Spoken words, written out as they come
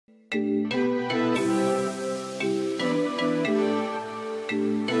Hey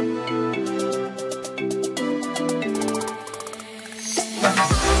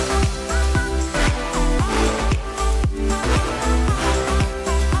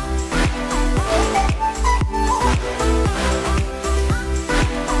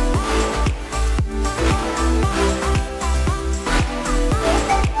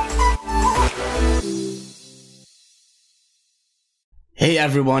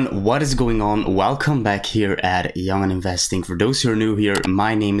everyone, what is going on? Welcome back here at Young and Investing. For those who are new here,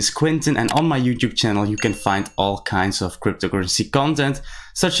 my name is Quentin, and on my YouTube channel you can find all kinds of cryptocurrency content,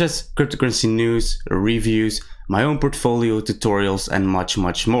 such as cryptocurrency news, reviews, my own portfolio, tutorials, and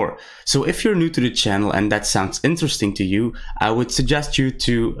much more. So if you're new to the channel and that sounds interesting to you, I would suggest you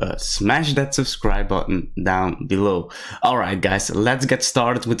to smash that subscribe button down below. Alright guys, let's get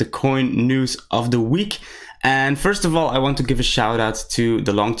started with the coin news of the week. And first of all, I want to give a shout out to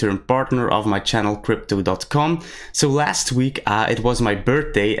the long-term partner of my channel, crypto.com. So last week, it was my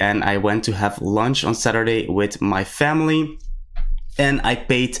birthday and I went to have lunch on Saturday with my family. And I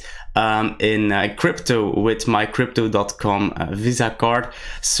paid in crypto with my crypto.com Visa card.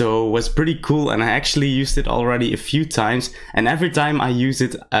 So it was pretty cool, and I actually used it already a few times, and every time I use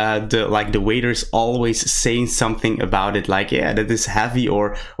it, the waiter's always saying something about it, like, yeah, that is heavy,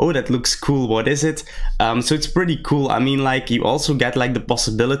 or oh, that looks cool, what is it? So it's pretty cool. I mean, like, you also get like the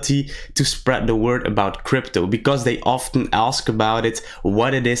possibility to spread the word about crypto, because they often ask about it,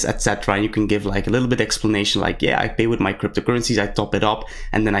 what it is, etc. And you can give like a little bit explanation, like, yeah, I pay with my cryptocurrencies, I top it up,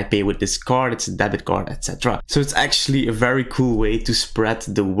 and then I pay with this card, it's a debit card, etc. So it's actually a very cool way to spread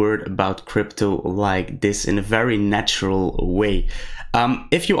the word about crypto like this in a very natural way.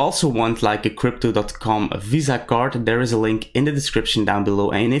 If you also want like a crypto.com Visa card, there is a link in the description down below,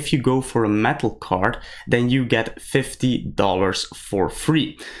 and if you go for a metal card, then you get $50 for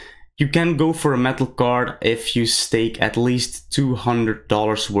free. You can go for a metal card if you stake at least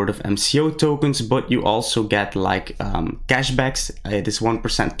 $200 worth of MCO tokens, but you also get like cashbacks. It is 1%,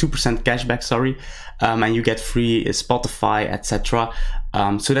 2% cashback, sorry, and you get free Spotify, etc.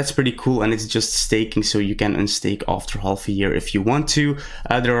 So that's pretty cool, and it's just staking, so you can unstake after half a year if you want to.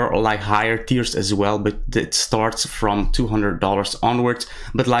 There are like higher tiers as well, but it starts from $200 onwards.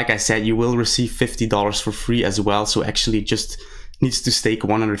 But like I said, you will receive $50 for free as well, so actually just needs to stake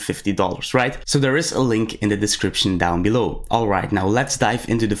 $150, right? So there is a link in the description down below. Alright, now let's dive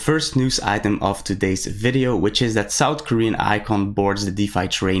into the first news item of today's video, which is that South Korean Icon boards the DeFi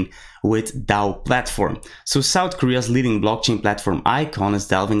train with DAO platform. So South Korea's leading blockchain platform Icon is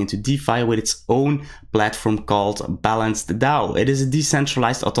delving into DeFi with its own platform called Balanced DAO. It is a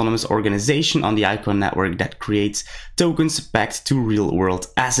decentralized autonomous organization on the Icon network that creates tokens backed to real world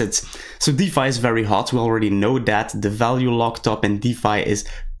assets. So DeFi is very hot, we already know that. The value locked up in DeFi is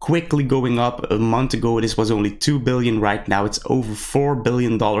quickly going up. A month ago this was only 2 billion, right now it's over $4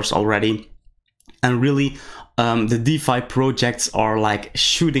 billion already. And really, the DeFi projects are like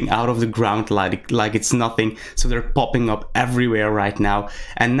shooting out of the ground like it's nothing. So they're popping up everywhere right now.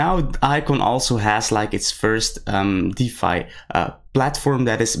 And now Icon also has like its first DeFi platform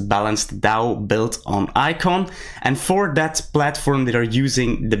that is Balanced DAO built on Icon, and for that platform they are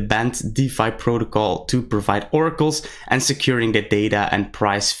using the banned DeFi protocol to provide oracles and securing the data and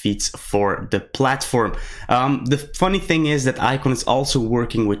price feeds for the platform. The funny thing is that Icon is also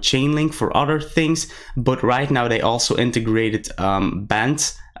working with Chainlink for other things, but right now they also integrated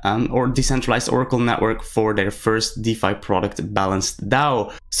banned or decentralized Oracle network for their first DeFi product, Balanced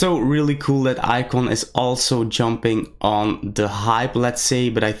DAO. So really cool that Icon is also jumping on the hype, let's say,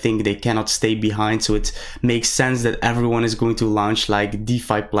 but I think they cannot stay behind, so it makes sense that everyone is going to launch like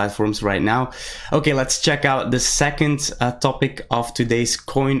DeFi platforms right now. Okay, let's check out the second topic of today's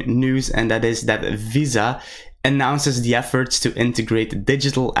coin news, and that is that Visa announces the efforts to integrate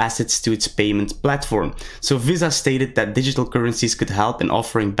digital assets to its payment platform. So Visa stated that digital currencies could help in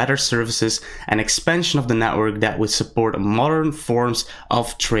offering better services and expansion of the network that would support modern forms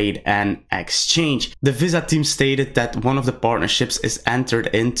of trade and exchange. The Visa team stated that one of the partnerships is entered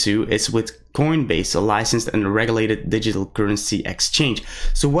into is with Coinbase, a licensed and regulated digital currency exchange.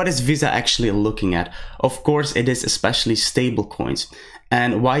 So what is Visa actually looking at? Of course, it is especially stablecoins.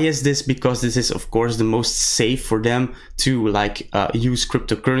 And why is this? Because this is of course the most safe for them to use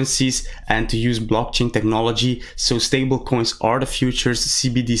cryptocurrencies and to use blockchain technology. So stablecoins are the futures,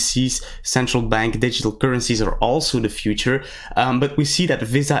 CBDCs, central bank digital currencies are also the future. But we see that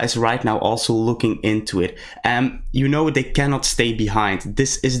Visa is right now also looking into it. You know, they cannot stay behind.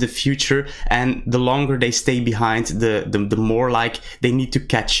 This is the future, and the longer they stay behind, the more like they need to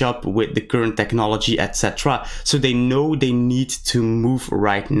catch up with the current technology, etc. So they know they need to move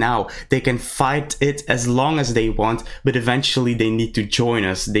right now. They can fight it as long as they want, but eventually they need to join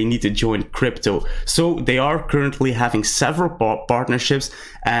us. They need to join crypto. So they are currently having several partnerships,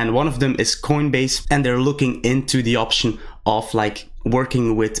 and one of them is Coinbase, and they're looking into the option of like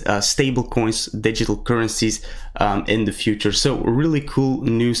working with stable coins, digital currencies in the future. So really cool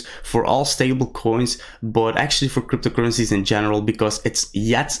news for all stable coins, but actually for cryptocurrencies in general, because it's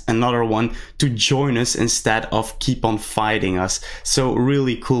yet another one to join us instead of keep on fighting us. So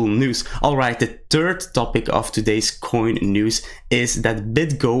really cool news. All right, the third topic of today's coin news is that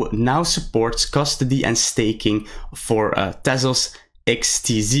BitGo now supports custody and staking for Tezos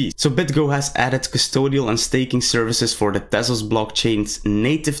XTZ. So BitGo has added custodial and staking services for the Tezos blockchain's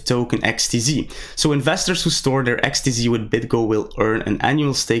native token XTZ. So investors who store their XTZ with BitGo will earn an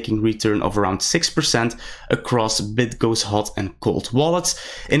annual staking return of around 6% across BitGo's hot and cold wallets.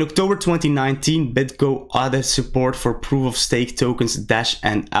 In October 2019, BitGo added support for proof of stake tokens Dash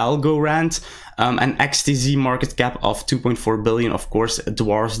and Algorand. An XTZ market cap of 2.4 billion, of course,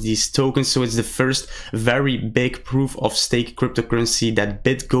 dwarfs these tokens. So it's the first very big proof of stake cryptocurrency that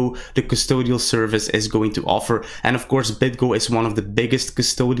BitGo, the custodial service, is going to offer. And of course, BitGo is one of the biggest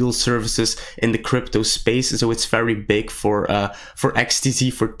custodial services in the crypto space. So it's very big for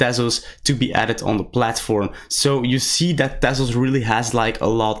XTZ, for Tezos to be added on the platform. So you see that Tezos really has like a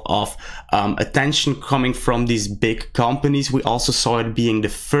lot of attention coming from these big companies. We also saw it being the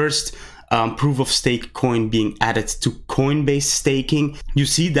first proof of stake coin being added to Coinbase staking. You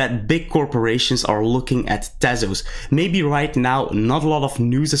see that big corporations are looking at Tezos. Maybe right now not a lot of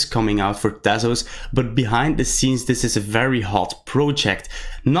news is coming out for Tezos, but behind the scenes this is a very hot project.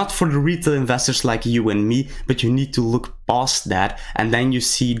 Not for the retail investors like you and me, but you need to look past that, and then you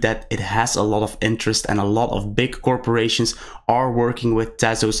see that it has a lot of interest and a lot of big corporations are working with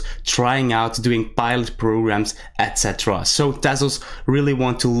Tezos, trying out, doing pilot programs, etc. So Tezos really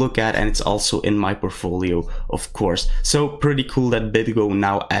want to look at, and it's also in my portfolio, of course. So pretty cool that BitGo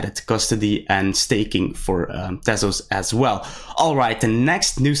now added custody and staking for Tezos as well. All right, the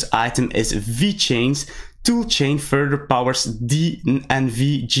next news item is VeChain's toolchain further powers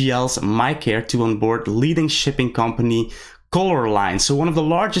DNVGL's MyCare to onboard leading shipping company Colorline. So one of the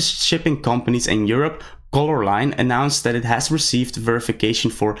largest shipping companies in Europe, Colorline, announced that it has received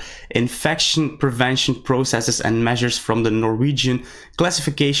verification for infection prevention processes and measures from the Norwegian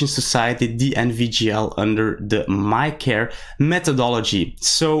Classification Society DNVGL under the MyCare methodology.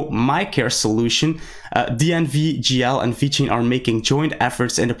 So MyCare solution, DNVGL and VeChain are making joint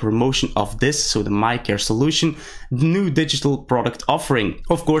efforts in the promotion of this, so the MyCare solution, new digital product offering.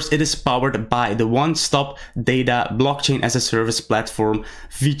 Of course, it is powered by the one-stop data blockchain as a service platform,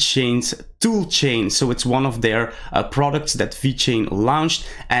 VeChain's toolchain. So it's one of their products that VeChain launched,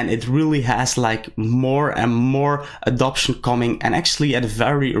 and it really has like more and more adoption coming, and actually at a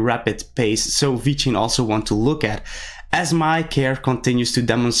very rapid pace. So VeChain also want to look at. As MyCare continues to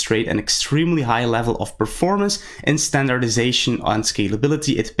demonstrate an extremely high level of performance in standardization and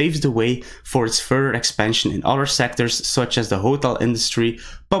scalability, it paves the way for its further expansion in other sectors such as the hotel industry,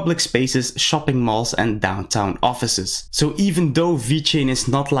 public spaces, shopping malls, and downtown offices. So even though VeChain is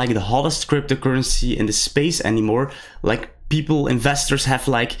not like the hottest cryptocurrency in the space anymore, like investors have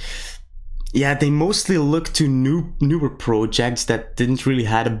like, yeah, they mostly look to newer projects that didn't really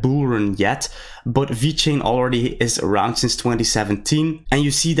had a bull run yet, but VeChain already is around since 2017, and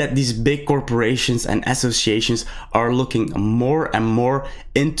you see that these big corporations and associations are looking more and more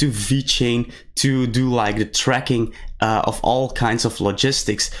into VeChain to do like the tracking of all kinds of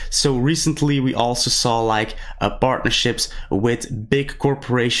logistics. So recently we also saw like partnerships with big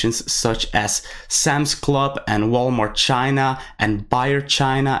corporations such as Sam's Club and Walmart China and Bayer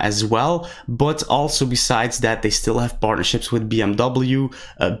China as well. But also besides that, they still have partnerships with BMW,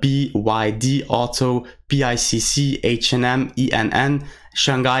 BYD Auto, PICC, H&M, ENN,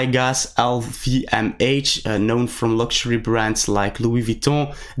 Shanghai Gas, LVMH, known from luxury brands like Louis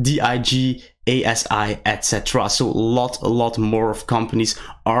Vuitton, DIG, ASI, etc. So a lot more of companies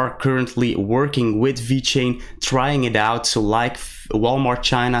are currently working with VeChain, trying it out. So like Walmart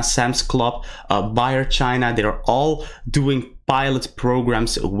China, Sam's Club, Bayer China, they're all doing pilot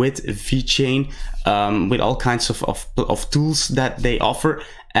programs with VeChain, with all kinds of tools that they offer.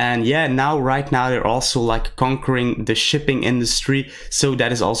 And yeah, right now they're also like conquering the shipping industry, so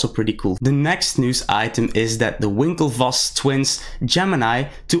that is also pretty cool. The next news item is that the Winklevoss twins Gemini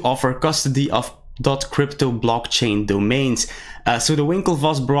to offer custody of .crypto blockchain domains. So the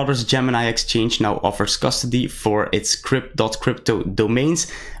Winklevoss brothers Gemini exchange now offers custody for its .crypto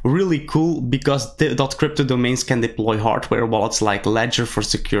domains. Really cool, because the .crypto domains can deploy hardware wallets like Ledger for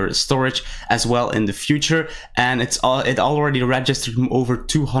secure storage as well in the future. And it already registered over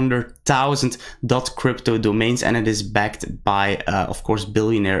 200,000 .crypto domains, and it is backed by, of course,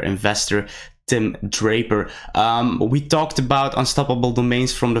 billionaire investor Tim Draper. We talked about unstoppable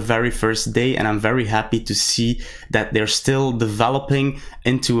domains from the very first day, and I'm very happy to see that they're still developing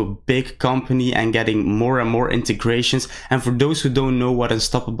into a big company and getting more and more integrations. And for those who don't know what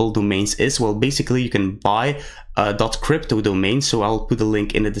unstoppable domains is, well, basically you can buy a .crypto domain, so I'll put a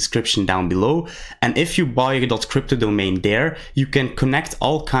link in the description down below. And if you buy a .crypto domain there, you can connect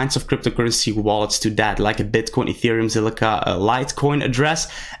all kinds of cryptocurrency wallets to that, like a Bitcoin, Ethereum, Zilliqa, a Litecoin address.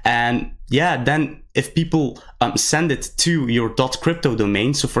 And yeah, then if people send it to your .crypto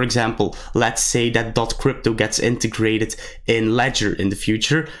domain, so for example, let's say that .crypto gets integrated in Ledger in the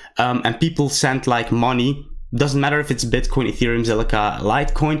future, and people send like money, doesn't matter if it's Bitcoin, Ethereum, Zilliqa,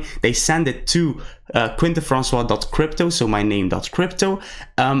 Litecoin, they send it to quintenfrancois.crypto, so my name.crypto,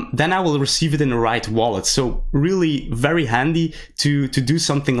 then I will receive it in the right wallet. So really very handy to do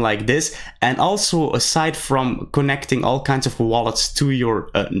something like this. And also, aside from connecting all kinds of wallets to your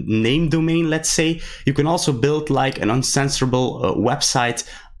name domain, let's say, you can also build like an uncensorable website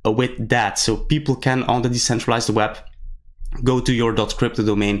with that. So people can, on the decentralized web, go to your .crypto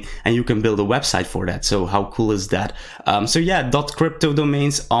domain and you can build a website for that. So how cool is that? So yeah, .crypto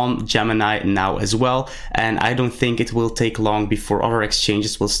domains on Gemini now as well. And I don't think it will take long before other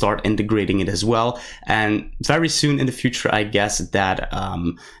exchanges will start integrating it as well. And very soon in the future, I guess that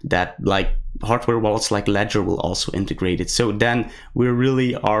that like hardware wallets like Ledger will also integrate it. So then we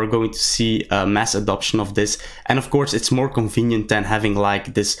really are going to see mass adoption of this. And of course, it's more convenient than having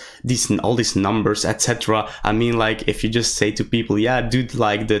like all these numbers, etc. I mean, like if you just say to people, yeah, do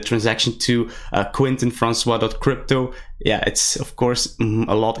like the transaction to quintenfrancois.crypto, yeah, it's of course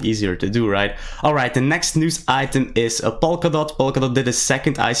a lot easier to do, right? All right, the next news item is Polkadot. Polkadot did a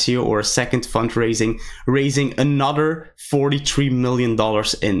second ICO, or a second fundraising, raising another $43 million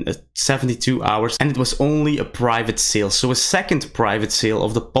in 72 hours, and it was only a private sale. So a second private sale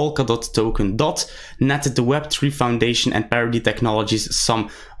of the Polkadot token DOT netted the Web3 Foundation and Parity Technologies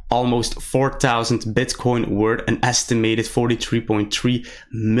some almost 4,000 Bitcoin, worth an estimated $43.3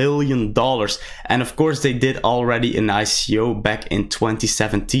 million. And of course, they did already an ICO back in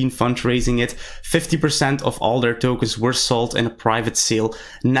 2017, fundraising it. 50% of all their tokens were sold in a private sale,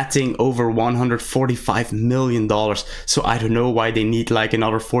 netting over $145 million. So I don't know why they need like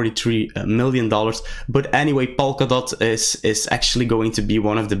another $43 million. But anyway, Polkadot is actually going to be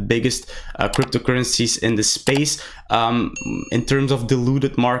one of the biggest cryptocurrencies in the space in terms of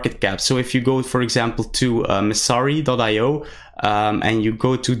diluted market cap. So if you go, for example, to Messari.io and you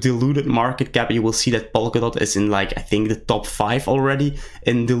go to diluted market cap, you will see that Polkadot is in like, I think, the top 5 already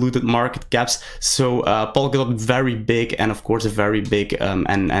in diluted market caps. So Polkadot, very big, and of course a very big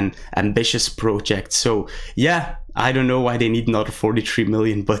and ambitious project. So yeah, I don't know why they need another 43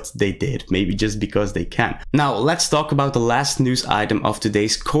 million, but they did, maybe just because they can. Now let's talk about the last news item of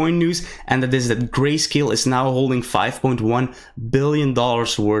today's coin news, and that is that Grayscale is now holding $5.1 billion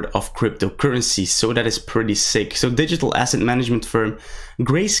worth of cryptocurrency. So that is pretty sick. So digital asset management firm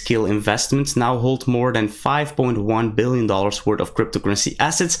Grayscale Investments now hold more than $5.1 billion worth of cryptocurrency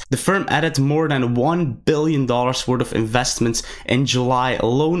assets. The firm added more than $1 billion worth of investments in July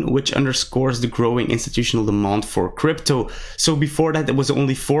alone, which underscores the growing institutional demand for crypto. So before that, it was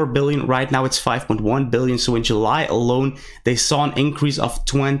only 4 billion. Right now it's 5.1 billion. So in July alone, they saw an increase of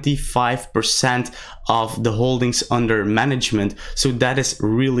 25% of the holdings under management. So that is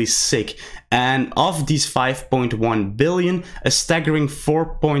really sick. And of these 5.1 billion, a staggering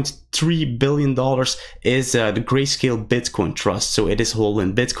 $4.3 billion is the Grayscale Bitcoin Trust. So it is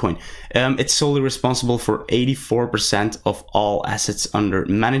holding Bitcoin. It's solely responsible for 84% of all assets under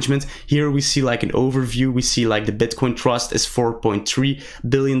management. Here we see like an overview. We see like the Bitcoin Trust is $4.3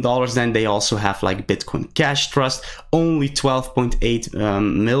 billion. Then they also have like Bitcoin Cash Trust, only 12.8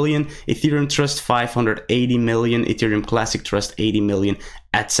 million. Ethereum Trust, 580 million. Ethereum Classic Trust, 80 million,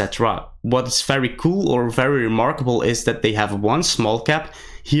 etc. What's very cool or very remarkable is that they have one small cap,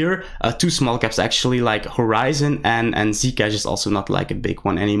 here. Two small caps actually, like Horizon and Zcash is also not like a big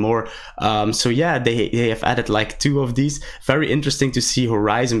one anymore. So yeah, they have added like two of these. Very interesting to see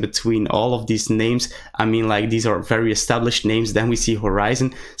Horizon between all of these names. I mean, like, these are very established names. Then we see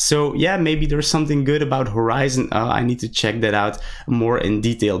Horizon. So yeah, maybe there's something good about Horizon. I need to check that out more in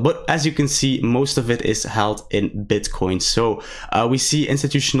detail. But as you can see, most of it is held in Bitcoin. So we see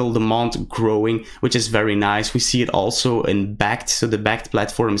institutional demand growing, which is very nice. We see it also in Backed. So the Backed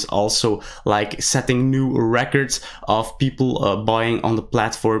platform is also like setting new records of people buying on the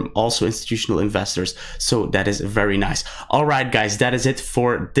platform, also institutional investors. So that is very nice. All right, guys, that is it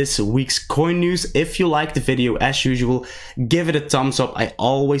for this week's coin news. If you liked the video, as usual, give it a thumbs up. I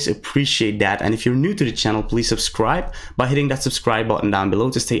always appreciate that. And if you're new to the channel, please subscribe by hitting that subscribe button down below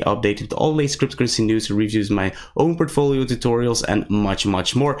to stay updated with all the latest cryptocurrency news, reviews, my own portfolio tutorials, and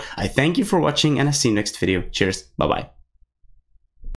much more. I thank you for watching, and I see you next video. Cheers. Bye bye.